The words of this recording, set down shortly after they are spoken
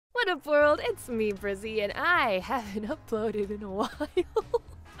What up, world? It's me, Brizzy, and I haven't uploaded in a while.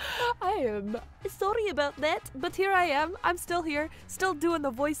 I am sorry about that, but here I am. I'm still here, still doing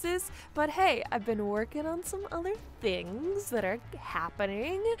the voices. But hey, I've been working on some other things that are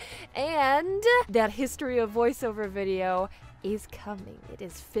happening, and that history of voiceover video is coming. It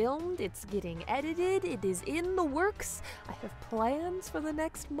is filmed, it's getting edited, it is in the works. I have plans for the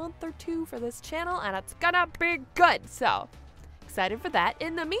next month or two for this channel, and it's gonna be good. So, excited for that.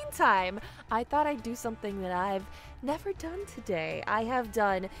 In the meantime, I thought I'd do something that I've never done today. I have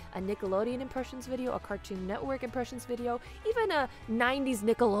done a Nickelodeon impressions video, a Cartoon Network impressions video, even a 90s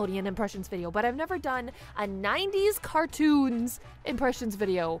Nickelodeon impressions video, but I've never done a 90s cartoons impressions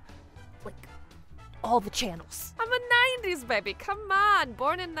video. Like, all the channels. I'm a 90s baby, come on.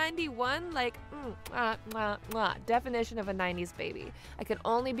 Born in 91, like, definition of a 90s baby. I could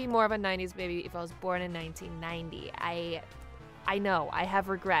only be more of a 90s baby if I was born in 1990. I know, I have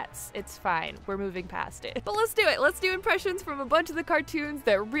regrets. It's fine. We're moving past it. But let's do it. Let's do impressions from a bunch of the cartoons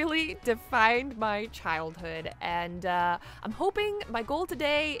that really defined my childhood. And I'm hoping my goal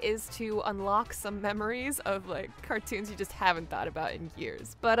today is to unlock some memories of like cartoons you just haven't thought about in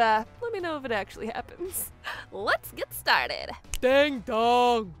years. But let me know if it actually happens. Let's get started. Dang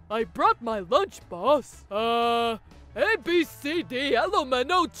dong! I brought my lunch, boss. A, B, C, D, L, M,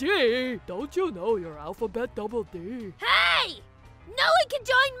 N, O, G. Don't you know your alphabet double D? Hey! No one can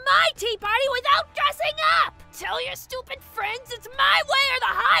join my tea party without dressing up! Tell your stupid friends it's my way or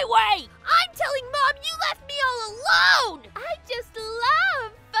the highway! I'm telling Mom you left me all alone! I just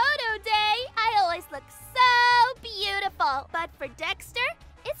love photo day! I always look so beautiful. But for Dexter,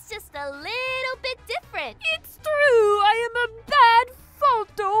 it's just a little bit different. It's true, I am a bad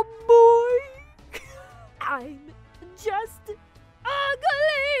photo boy. I'm just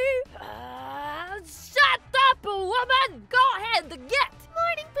ugly. Shut up, woman! Go ahead, get!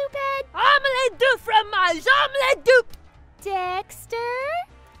 Morning, Poophead! Omelette du fromage, omelette du... Dexter?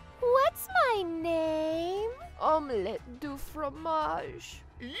 What's my name? Omelette du fromage.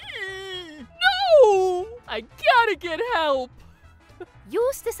 No! I gotta get help.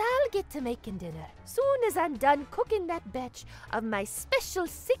 Eustace, I'll get to making dinner. Soon as I'm done cooking that batch of my special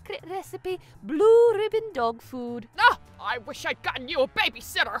secret recipe, blue ribbon dog food. Ah, I wish I'd gotten you a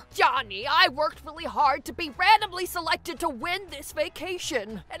babysitter. Johnny, I worked really hard to be randomly selected to win this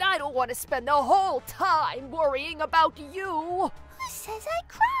vacation. And I don't want to spend the whole time worrying about you. Who says I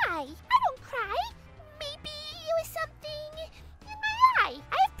cry? I don't cry. Maybe it was something in my eye.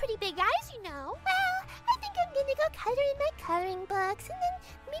 I have pretty big eyes, you know. Well, I think I'm gonna go color in my coloring books and then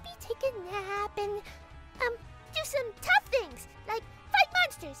maybe take a nap and, do some tough things, like fight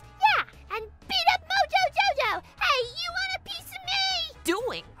monsters, yeah, and beat up Mojo Jojo. Hey, you want a piece of me?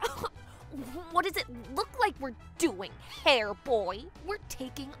 Doing? What does it look like we're doing, hair boy? We're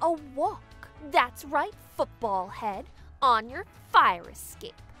taking a walk. That's right, football head, on your fire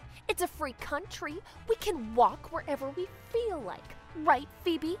escape. It's a free country. We can walk wherever we feel like. Right,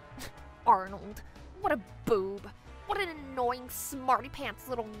 Phoebe? Arnold, what a boob. What an annoying smarty pants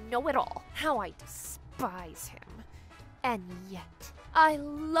little know-it-all. How I despise him. And yet, I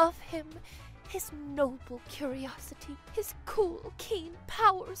love him. His noble curiosity, his cool, keen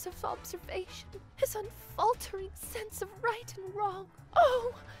powers of observation, his unfaltering sense of right and wrong.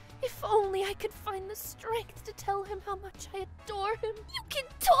 Oh, if only I could find the strength to tell him how much I adore him. You can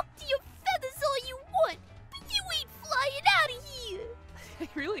talk to your feathers all you want, but you ain't flying out of here. I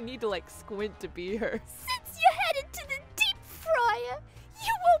really need to like squint to be her. Since you're headed to the deep fryer,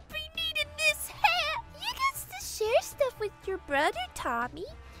 you won't be needing this hair. You get to share stuff with your brother, Tommy.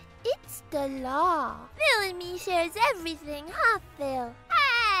 It's the law. Phil and me shares everything, huh, Phil?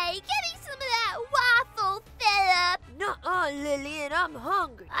 Hey, give me some of that waffle, Philip. Nuh-uh, Lillian, I'm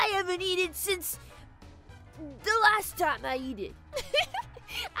hungry. I haven't eaten since the last time I ate it.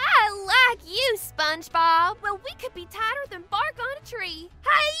 I like you, SpongeBob. Well, we could be tighter than bark on a tree.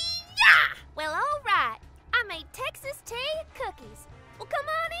 Hey-ya! Well, all right. I made Texas tea and cookies. Well, come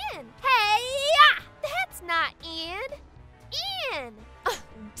on in. Hey-ya! That's not in. In.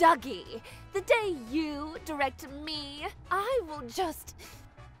 Dougie, the day you direct me, I will just,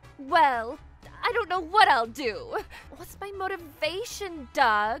 well, I don't know what I'll do. What's my motivation,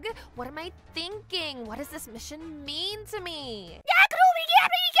 Doug? What am I thinking? What does this mission mean to me?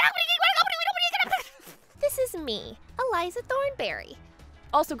 This is me, Eliza Thornberry.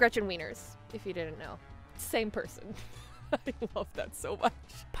 Also Gretchen Wieners, if you didn't know. Same person. I love that so much.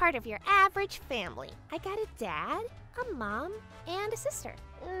 Part of your average family. I got a dad, a mom, and a sister.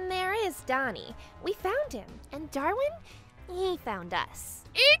 There is Donnie. We found him. And Darwin, he found us.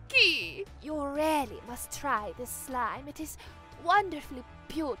 Icky! You really must try this slime. It is wonderfully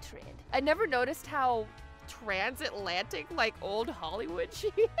putrid. I never noticed how transatlantic, like old Hollywood she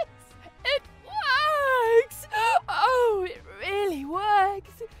is. It works! Oh, it really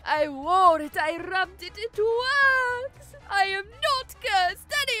works. I wore it, I rubbed it, it works. I am not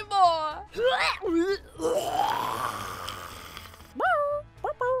cursed anymore.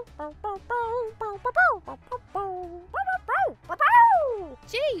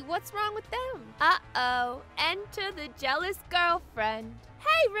 Gee, what's wrong with them? Uh-oh, enter the jealous girlfriend.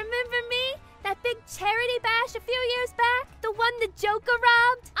 Hey, remember me? That big charity bash a few years back? The one the Joker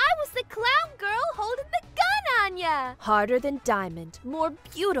robbed? I was the clown girl holding the gun on ya! Harder than diamond, more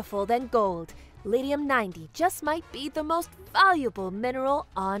beautiful than gold. Lithium 90 just might be the most valuable mineral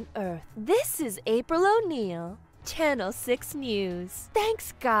on Earth. This is April O'Neil, Channel 6 News.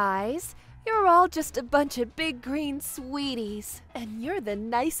 Thanks, guys. You're all just a bunch of big green sweeties. And you're the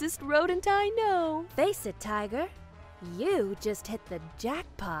nicest rodent I know. Face it, Tiger. You just hit the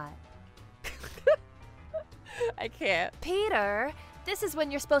jackpot. I can't. Peter, this is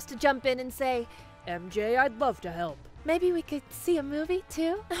when you're supposed to jump in and say, MJ, I'd love to help. maybe we could see a movie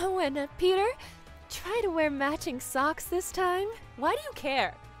too? Oh, and Peter, try to wear matching socks this time. Why do you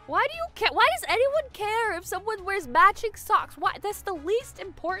care? Why do you care? Why does anyone care if someone wears matching socks? Why? That's the least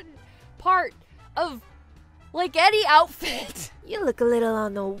important part of, like, any outfit. You look a little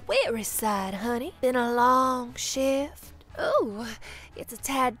on the weary side, honey. Been a long shift. Ooh, it's a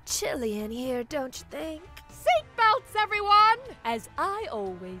tad chilly in here, don't you think? Seatbelts, everyone! As I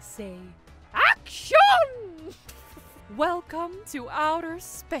always say, Action! welcome to outer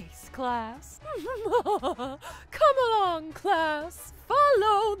space, class. Come along, class.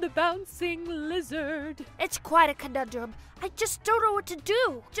 Follow the bouncing lizard. It's quite a conundrum. I just don't know what to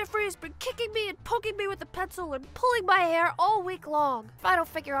do. Jeffrey has been kicking me and poking me with a pencil and pulling my hair all week long. If I don't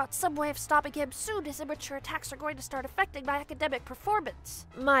figure out some way of stopping him, soon his immature attacks are going to start affecting my academic performance.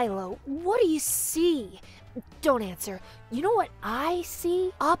 Milo, what do you see? Don't answer. You know what I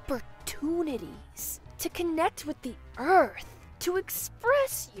see? Opportunities to connect with the earth, to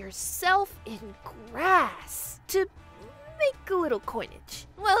express yourself in grass, to make a little coinage.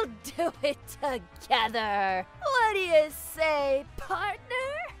 We'll do it together. What do you say, partner?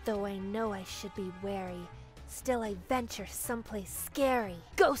 Though I know I should be wary, still I venture someplace scary.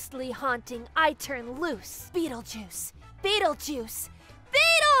 Ghostly haunting, I turn loose. Beetlejuice, Beetlejuice,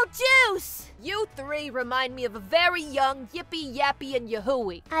 Beetlejuice! You three remind me of a very young Yippee Yappy and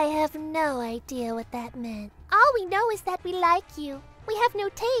Yahooey. I have no idea what that meant. All we know is that we like you. We have no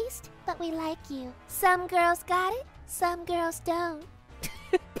taste, but we like you. Some girls got it, some girls don't.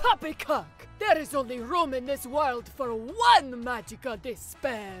 Poppycock! There is only room in this world for one magical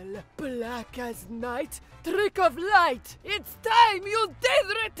dispel. Black as night, trick of light. It's time you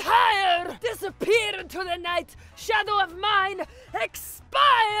did retire! Disappear into the night, shadow of mine,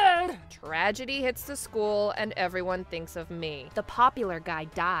 expire! Tragedy hits the school and everyone thinks of me. The popular guy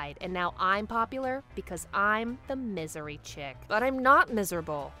died and now I'm popular because I'm the misery chick. But I'm not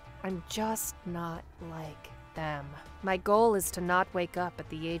miserable. I'm just not like them. My goal is to not wake up at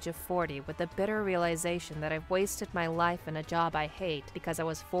the age of 40 with the bitter realization that I've wasted my life in a job I hate because I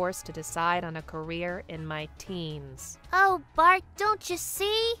was forced to decide on a career in my teens. Oh, Bart, don't you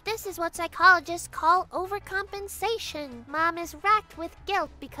see? This is what psychologists call overcompensation. Mom is racked with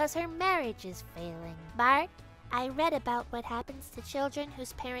guilt because her marriage is failing. Bart, I read about what happens to children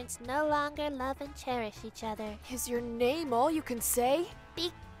whose parents no longer love and cherish each other. Is your name all you can say?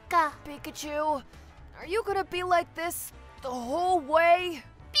 Pika. Pikachu, are you gonna be like this the whole way?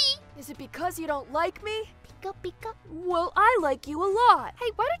 Pee. Is it because you don't like me? Pika, pika. Well, I like you a lot.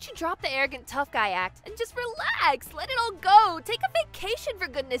 Hey, why don't you drop the arrogant tough guy act and just relax? Let it all go. Take a vacation, for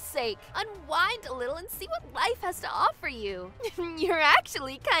goodness sake. Unwind a little and see what life has to offer you. You're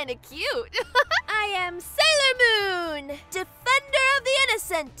actually kind of cute. I am Sailor Moon, defender of the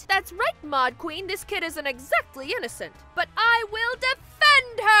innocent. That's right, Mod Queen. This kid isn't exactly innocent, but I will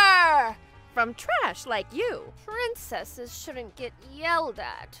defend her from trash like you. Princesses shouldn't get yelled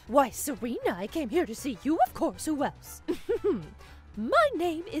at. Why, Serena, I came here to see you, of course. Who else? My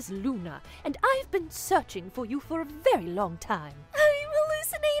name is Luna, and I've been searching for you for a very long time. I'm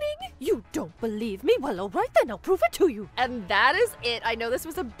hallucinating. You don't believe me? Well, all right then, I'll prove it to you. And that is it. I know this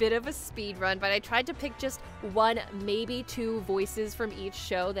was a bit of a speed run, but I tried to pick just one, maybe two voices from each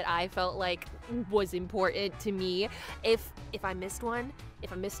show that I felt like was important to me. If I missed one,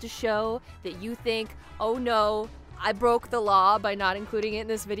 if I missed a show that you think, oh no, I broke the law by not including it in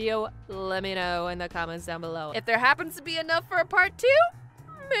this video, let me know in the comments down below. If there happens to be enough for a part 2,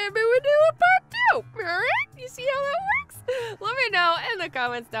 maybe we do a part 2. Alright? You see how that works? Let me know in the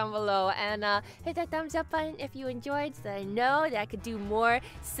comments down below, and hit that thumbs up button if you enjoyed, so that I know that I could do more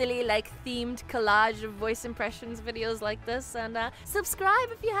silly, like, themed collage of voice impressions videos like this, and subscribe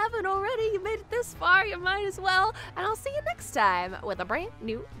if you haven't already. You made it this far, you might as well, and I'll see you next time with a brand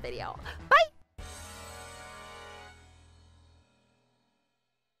new video. Bye!